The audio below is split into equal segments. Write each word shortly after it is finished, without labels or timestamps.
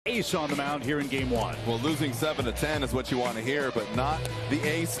Ace on the mound here in game one. Well, losing 7-10 is what you want to hear, but not the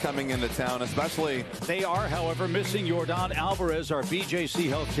ace coming into town, especially. They are, however, missing Yordan Alvarez, our BJC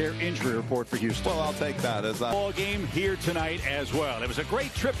Healthcare injury report for Houston. Well, I'll take that as a ball game here tonight as well. It was a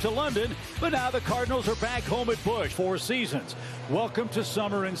great trip to London, but now the Cardinals are back home at Busch. 4 seasons. Welcome to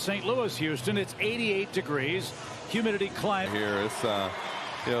summer in St. Louis, Houston. It's 88 degrees. Humidity climbs. Here, it's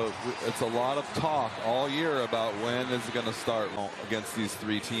it's a lot of talk all year about when is it going to start against these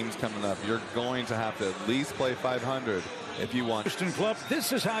 3 teams coming up. You're going to have to at least play 500 if you want. Houston club,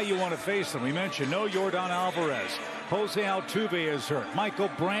 this is how you want to face them. We mentioned no Yordan Alvarez. Jose Altuve is hurt. Michael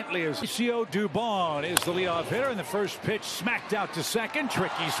Brantley is. Mauricio Dubon is the leadoff hitter, and the first pitch smacked out to second.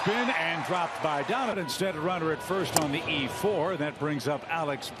 Tricky spin and dropped by Donovan. Instead, a runner at first on the E4. That brings up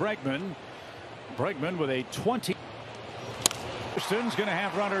Alex Bregman. Bregman with a 20. Houston's going to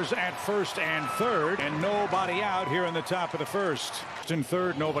have runners at first and third, and nobody out here in the top of the first. In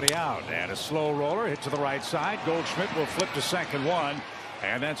third, nobody out, and a slow roller hit to the right side. Goldschmidt will flip to second one,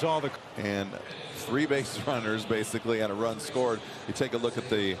 and that's all the. And 3 base runners basically and a run scored. You take a look at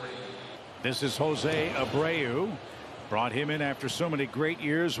the. This is Jose Abreu. Brought him in after so many great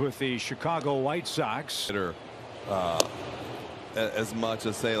years with the Chicago White Sox. As much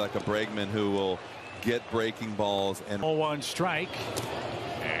as say like a Bregman who will get breaking balls and 0-1 strike,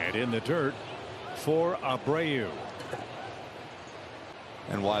 and in the dirt for Abreu.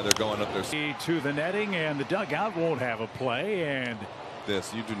 And why they're going up there to the netting, and the dugout won't have a play, and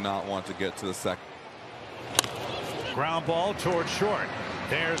this you do not want to get to the second. Ground ball toward short.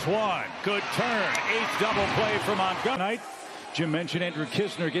 There's one. Good turn. 8th double play for Montgomery. Jim mentioned Andrew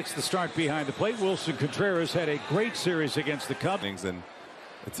Kisner gets the start behind the plate. Wilson Contreras had a great series against the Cubs. And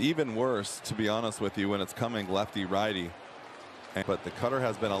it's even worse, to be honest with you, when it's coming lefty righty. But the cutter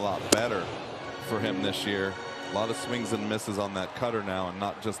has been a lot better for him this year. A lot of swings and misses on that cutter now, and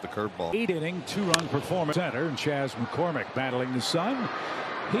not just the curveball. 8-inning 2-run performance center, and Chas McCormick battling the sun.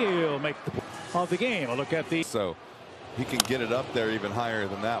 He'll make the of the game. A look at the. So he can get it up there even higher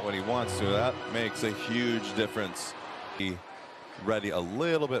than that when he wants to. That makes a huge difference. He ready a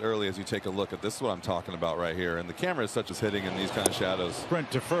little bit early as you take a look at this. Is what I'm talking about right here, and the camera is such as hitting in these kind of shadows. Sprint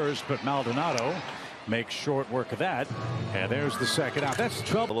to first, but Maldonado makes short work of that, and there's the second out. That's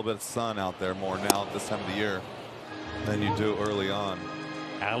trouble. A little bit of sun out there more now at this time of the year than you do early on.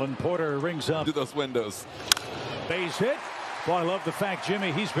 Alan Porter rings up to those windows. Base hit. Boy, I love the fact,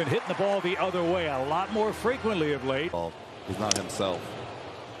 Jimmy, he's been hitting the ball the other way a lot more frequently of late. He's not himself.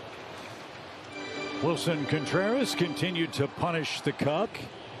 Wilson Contreras continued to punish the Cuck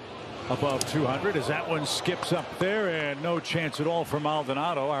above 200 as that one skips up there, and no chance at all for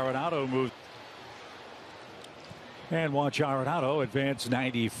Maldonado. Arenado moves. And watch Arenado advance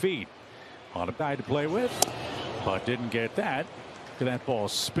 90 feet on a guy to play with, but didn't get that. Look at that ball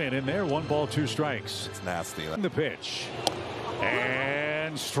spin in there. 1 ball 2 strikes. It's nasty. The pitch,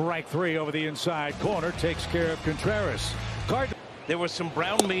 and strike 3 over the inside corner takes care of Contreras. There was some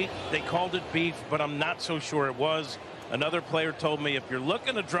brown meat. They called it beef, but I'm not so sure it was. Another player told me if you're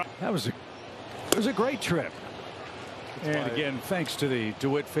looking to drop. It was a great trip. And again, thanks to the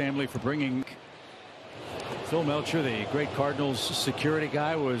DeWitt family for bringing. Phil Melcher, the great Cardinals security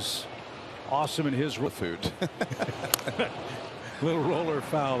guy, was awesome in his food. Little roller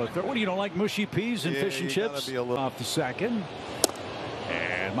foul. What do you don't like mushy peas and fish and chips? Off the second,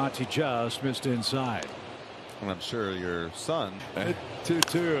 and Monty just missed inside. And I'm sure your son.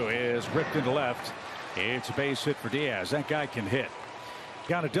 2-2 is ripped into left. It's a base hit for Diaz. That guy can hit.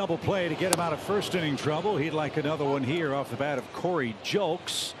 Got a double play to get him out of first inning trouble. He'd like another one here off the bat of Corey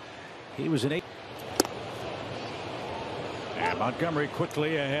Julks. He was an 8. And Montgomery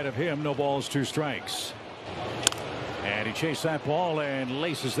quickly ahead of him. No balls 2 strikes. And he chased that ball and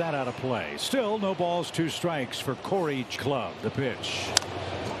laces that out of play. Still no balls 2 strikes for Corey Club. The pitch.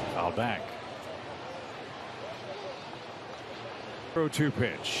 Foul back. 0-2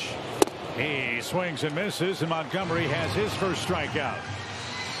 pitch. He swings and misses, and Montgomery has his first strikeout.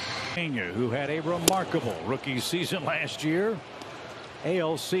 Who had a remarkable rookie season last year.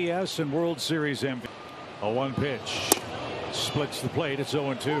 ALCS and World Series MVP. A 1 pitch. Splits the plate. It's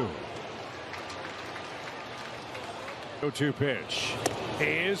 0-2. 0-2 pitch. He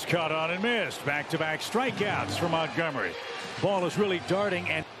is caught on and missed. Back-to-back strikeouts for Montgomery. Ball is really darting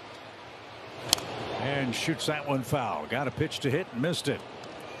and shoots that one foul. Got a pitch to hit and missed it.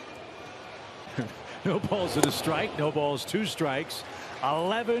 No balls and a strike. No balls 2 strikes.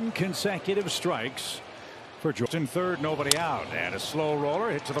 11 consecutive strikes for George. In third, nobody out, and a slow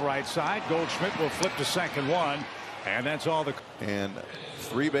roller hit to the right side. Goldschmidt will flip to second one, and that's all the. And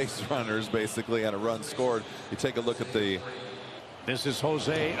 3 base runners basically and a run scored. You take a look at the This is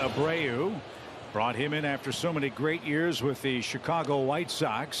Jose Abreu. Brought him in after so many great years with the Chicago White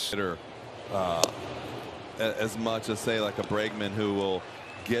Sox. As much as say like a Bregman who will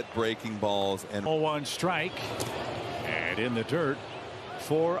get breaking balls and 0-1 strike and in the dirt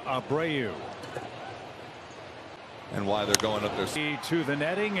for Abreu. And why they're going up there To the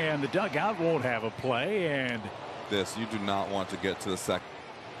netting, and the dugout won't have a play, and this you do not want to get to the second.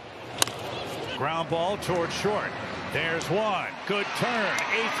 Ground ball towards short. There's one. Good turn.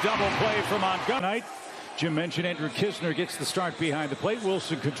 8th double play for Montgomery. Jim mentioned Andrew Kisner gets the start behind the plate.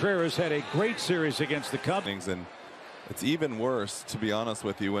 Wilson Contreras had a great series against the Cubs. And it's even worse, to be honest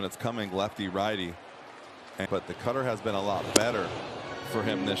with you, when it's coming lefty righty. But the cutter has been a lot better for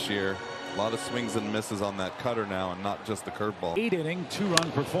him this year. A lot of swings and misses on that cutter now, and not just the curveball. 8-inning,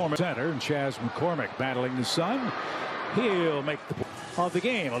 2-run performance. Center, and Chas McCormick battling the sun. He'll make the of the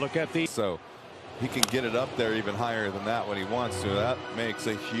game. A look at the. So he can get it up there even higher than that when he wants to. That makes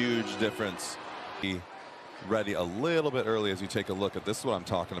a huge difference. He ready a little bit early as you take a look at this. Is what I'm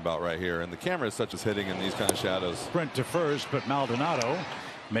talking about right here. And the camera is such as hitting in these kind of shadows. Sprint to first, but Maldonado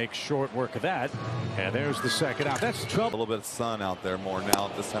makes short work of that. And there's the second out. That's trouble. A little bit of sun out there more now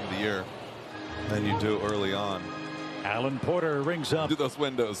at this time of the year than you do early on. Alan Porter rings up Do those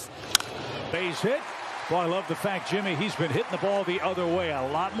windows. base hit. Well, I love the fact, Jimmy, he's been hitting the ball the other way a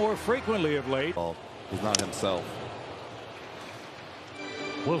lot more frequently of late. He's not himself.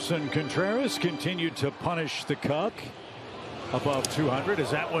 Wilson Contreras continued to punish the Cub above 200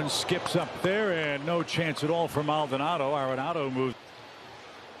 as that one skips up there, and no chance at all for Maldonado. Arenado moves.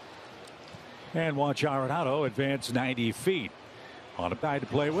 And watch Arenado advance 90 feet on a guy to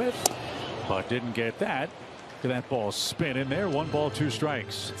play with, but didn't get that. Look at that ball spin in there. 1 ball, 2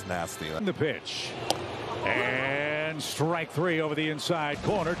 strikes. It's nasty. The pitch. And strike 3 over the inside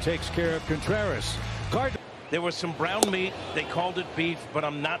corner takes care of Contreras. There was some brown meat. They called it beef, but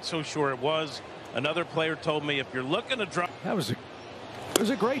I'm not so sure it was. Another player told me if you're looking to drop. It was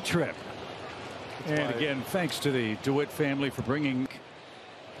a great trip. And again, thanks to the DeWitt family for bringing.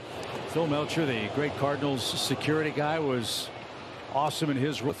 Phil Melcher, the great Cardinals security guy, was awesome in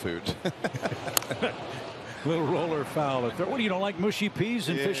his food. Little roller foul. What do you don't like mushy peas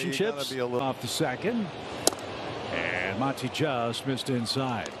and fish and chips? Off the second. And Monty just missed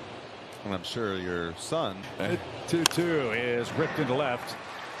inside. And I'm sure your son. 2-2 is ripped into left.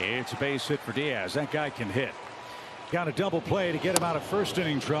 It's a base hit for Diaz. That guy can hit. Got a double play to get him out of first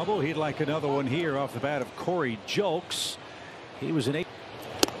inning trouble. He'd like another one here off the bat of Corey Julks. He was an 8.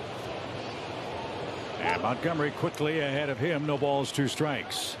 And Montgomery quickly ahead of him. No balls, 2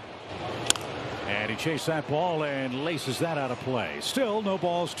 strikes. And he chased that ball and laces that out of play. Still no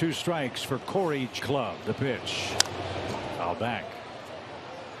balls, 2 strikes for Corey Club. The pitch. Foul back.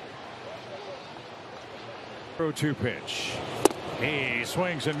 0-2 pitch. He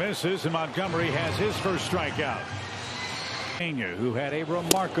swings and misses, and Montgomery has his first strikeout. Who had a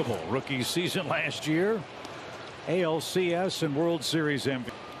remarkable rookie season last year. ALCS and World Series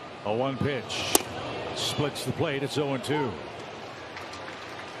MVP. A 1 pitch. Splits the plate. It's 0-2.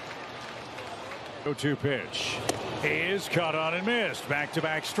 0-2 pitch. He is caught on and missed.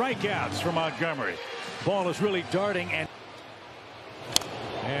 Back-to-back strikeouts for Montgomery. Ball is really darting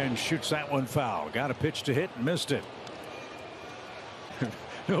and shoots that one foul. Got a pitch to hit and missed it.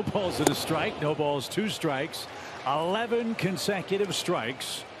 No balls and a strike. No balls, 2 strikes. 11 consecutive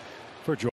strikes for George.